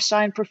is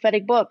 $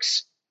 prophetic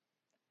books.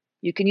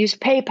 You can use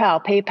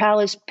PayPal.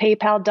 PayPal is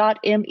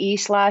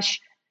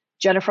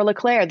paypal.me/Jennifer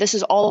LeClaire. This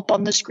is all up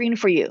on the screen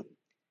for you.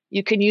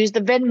 You can use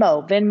the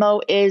Venmo. Venmo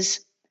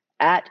is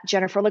at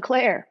Jennifer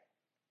LeClaire.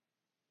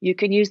 You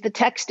can use the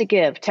text to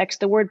give.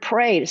 Text the word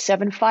pray to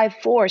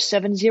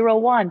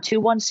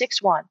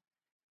 754-701-2161.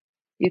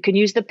 You can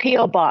use the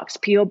P.O. Box.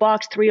 P.O.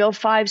 Box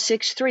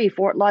 30563,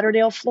 Fort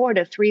Lauderdale,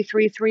 Florida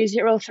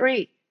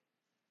 33303.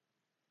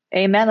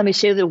 Amen. Let me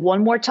say that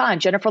one more time.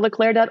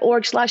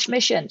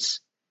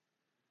 jenniferleclaire.org/missions.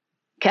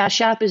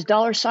 Cash App is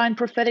 $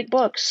 prophetic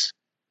books.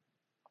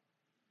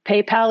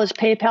 PayPal is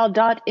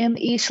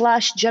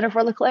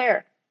paypal.me/Jennifer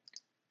LeClaire.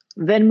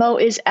 Venmo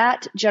is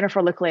at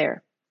Jennifer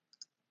LeClaire.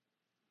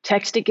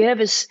 Text to give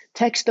is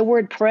text the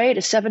word pray to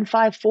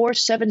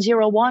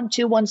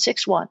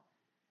 754-701-2161.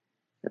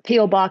 The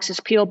P.O. Box is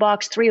P.O.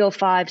 Box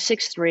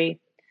 30563,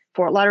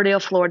 Fort Lauderdale,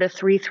 Florida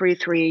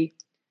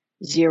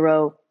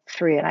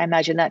 33303. And I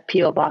imagine that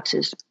P.O. Box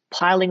is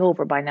piling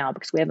over by now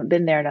because we haven't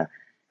been there in a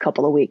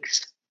couple of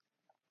weeks.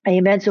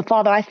 Amen. So,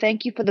 Father, I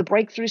thank you for the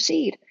breakthrough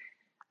seed.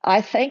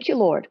 I thank you,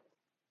 Lord,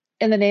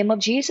 in the name of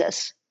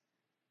Jesus.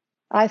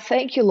 I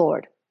thank you,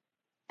 Lord,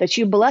 that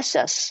you bless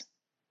us,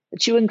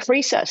 that you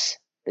increase us,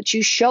 that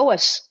you show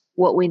us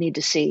what we need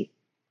to see.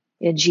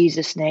 In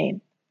Jesus'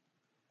 name,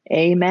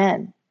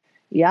 amen.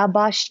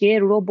 God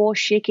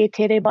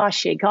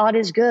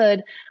is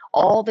good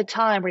all the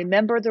time.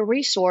 Remember the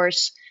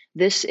resource.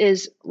 This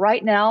is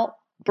right now,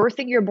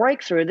 Birthing Your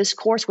Breakthrough. This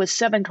course with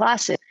 7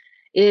 classes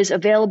is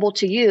available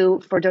to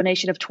you for a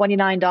donation of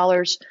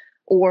 $29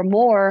 or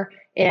more.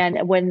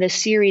 And when this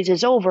series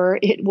is over,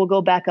 it will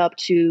go back up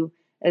to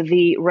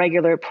the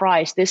regular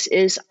price. This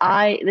is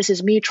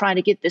me trying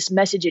to get this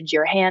message into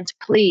your hands.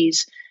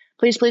 Please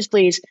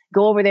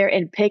go over there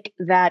and pick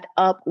that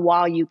up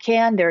while you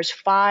can. There's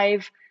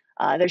 7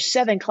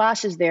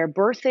 classes there.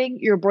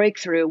 Birthing Your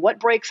Breakthrough, what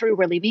breakthrough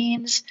really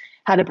means,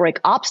 how to break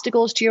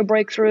obstacles to your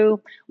breakthrough,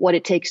 what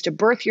it takes to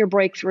birth your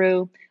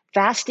breakthrough,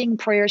 fasting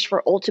prayers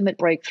for ultimate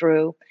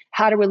breakthrough,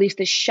 how to release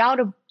the shout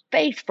of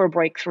faith for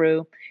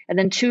breakthrough, and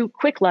then 2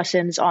 quick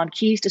lessons on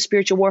keys to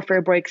spiritual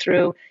warfare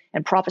breakthrough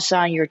and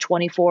prophesying your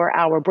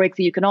 24-hour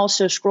breakthrough. You can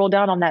also scroll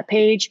down on that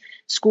page,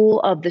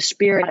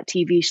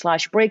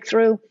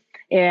 schoolofthespirit.tv/breakthrough,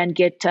 and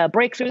get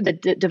breakthrough,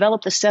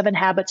 develop the 7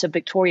 habits of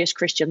victorious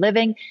Christian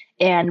living,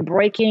 and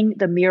breaking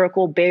the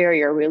miracle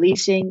barrier,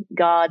 releasing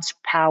God's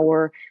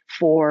power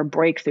for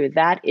breakthrough.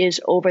 That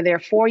is over there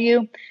for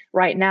you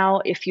right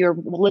now. If you're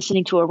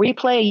listening to a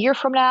replay a year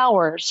from now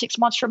or 6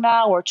 months from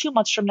now or 2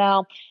 months from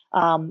now,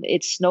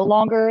 it's no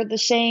longer the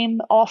same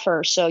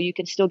offer. So you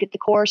can still get the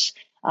course,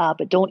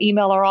 but don't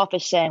email our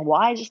office saying,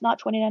 why is this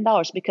not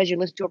 $29? Because you're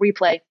listening to a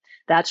replay.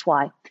 That's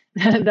why.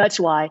 That's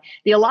why.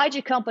 The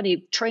Elijah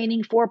Company,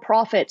 training for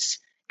prophets,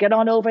 Get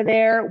on over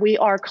there. We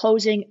are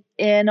closing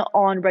in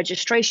on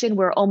registration.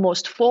 We're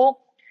almost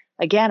full.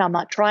 Again, I'm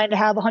not trying to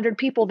have 100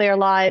 people there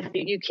live.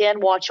 You can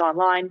watch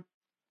online.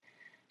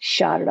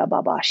 Go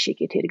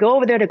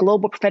over there to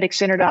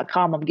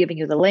globalpropheticcenter.com. I'm giving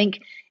you the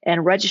link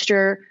and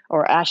register,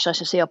 or actually, I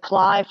should say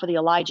apply for the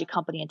Elijah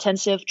Company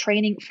Intensive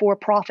Training for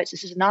Prophets.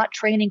 This is not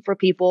training for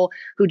people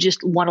who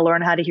just want to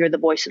learn how to hear the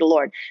voice of the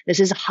Lord. This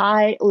is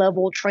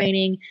high-level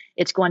training.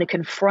 It's going to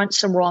confront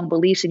some wrong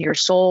beliefs in your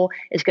soul.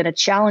 It's going to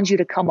challenge you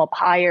to come up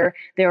higher.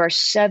 There are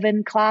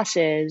 7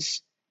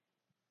 classes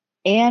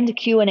and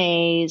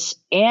Q&As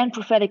and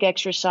prophetic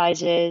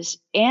exercises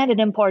and an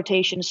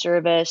impartation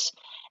service.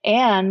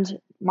 And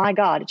my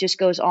God, it just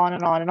goes on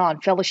and on and on.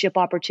 Fellowship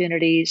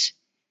opportunities.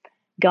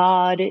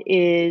 God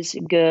is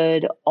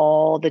good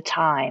all the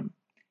time.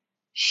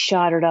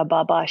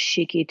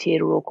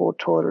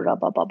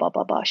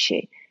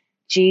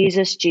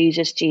 Jesus,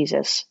 Jesus,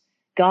 Jesus.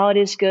 God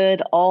is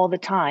good all the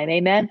time.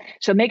 Amen.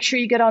 So make sure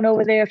you get on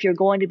over there if you're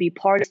going to be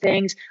part of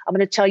things. I'm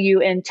going to tell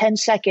you in 10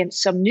 seconds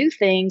some new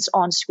things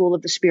on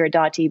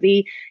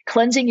schoolofthespirit.tv.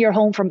 Cleansing your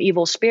home from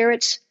evil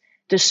spirits,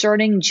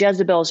 discerning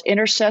Jezebel's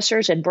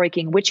intercessors and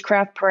breaking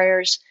witchcraft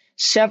prayers,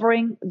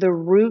 severing the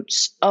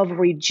roots of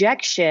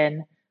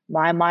rejection.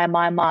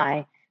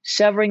 My.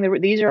 Severing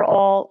these are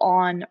all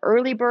on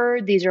early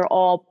bird. These are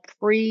all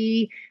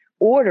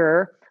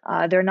pre-order.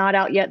 They're not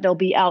out yet. They'll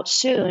be out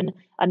soon.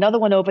 Another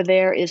one over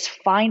there is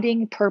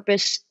finding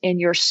purpose in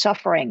your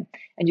suffering.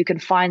 And you can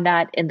find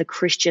that in the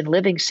Christian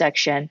living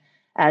section,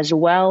 as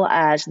well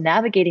as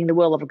navigating the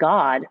will of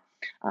God,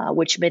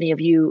 which many of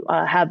you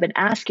have been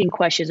asking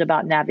questions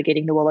about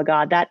navigating the will of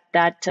God.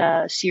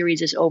 That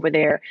series is over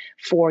there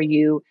for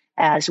you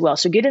as well.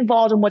 So get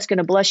involved in what's going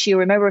to bless you.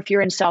 Remember, if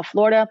you're in South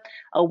Florida,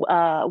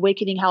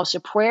 Awakening House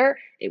of Prayer,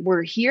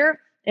 we're here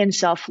in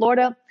South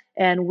Florida.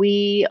 And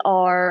we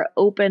are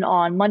open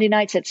on Monday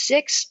nights at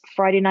 6,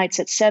 Friday nights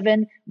at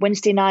 7.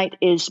 Wednesday night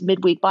is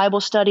midweek Bible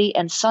study,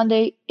 and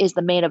Sunday is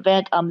the main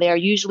event. There are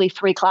usually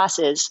 3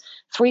 classes,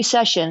 3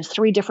 sessions,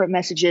 3 different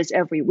messages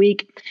every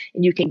week.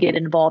 And you can get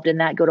involved in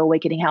that. Go to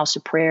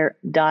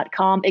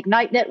awakeninghouseofprayer.com.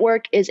 Ignite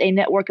Network is a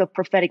network of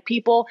prophetic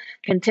people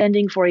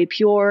contending for a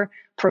pure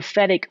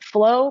prophetic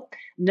flow.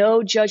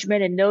 No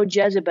judgment and no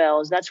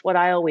Jezebels. That's what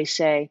I always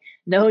say.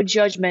 No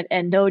judgment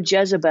and no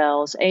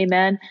Jezebels.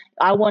 Amen.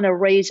 I want to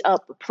raise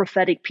up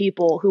prophetic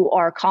people who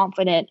are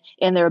confident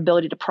in their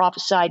ability to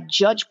prophesy,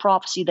 judge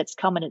prophecy that's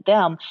coming at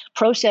them,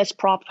 process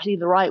prophecy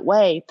the right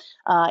way.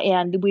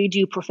 And we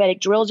do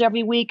prophetic drills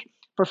every week,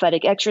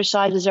 prophetic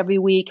exercises every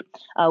week.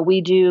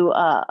 We do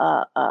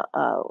what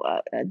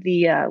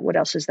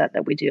else is that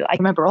we do? I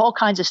remember all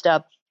kinds of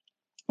stuff.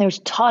 There's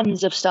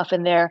tons of stuff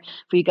in there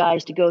for you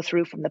guys to go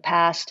through from the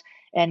past.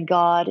 And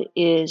God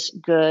is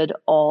good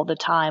all the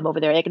time over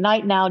there.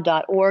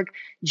 IgniteNow.org.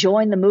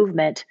 Join the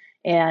movement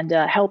and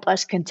help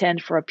us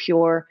contend for a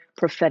pure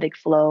prophetic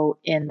flow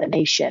in the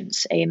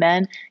nations.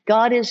 Amen.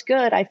 God is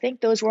good. I think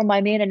those were my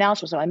main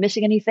announcements. Am I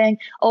missing anything?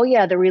 Oh,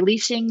 yeah. They're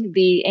releasing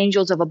the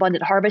Angels of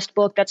Abundant Harvest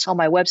book. That's on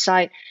my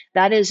website.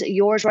 That is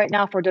yours right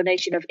now for a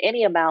donation of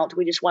any amount.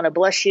 We just want to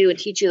bless you and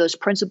teach you those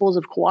principles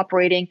of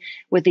cooperating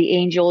with the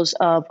Angels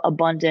of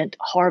Abundant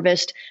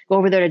Harvest. Go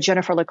over there to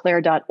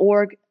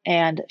jenniferleclaire.org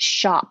and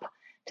shop.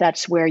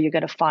 That's where you're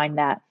going to find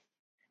that.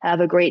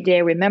 Have a great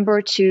day.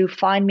 Remember to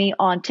find me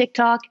on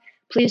TikTok.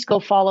 Please go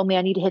follow me.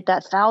 I need to hit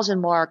that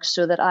 1,000 mark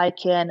so that I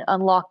can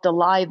unlock the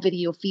live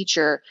video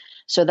feature.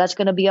 So that's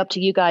going to be up to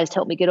you guys to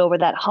help me get over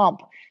that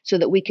hump so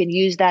that we can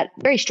use that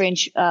very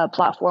strange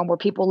platform where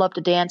people love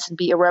to dance and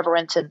be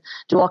irreverent and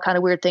do all kind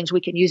of weird things.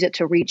 We can use it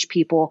to reach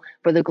people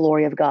for the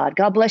glory of God.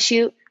 God bless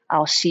you.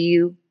 I'll see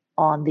you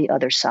on the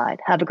other side.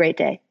 Have a great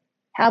day.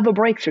 Have a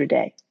breakthrough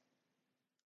day.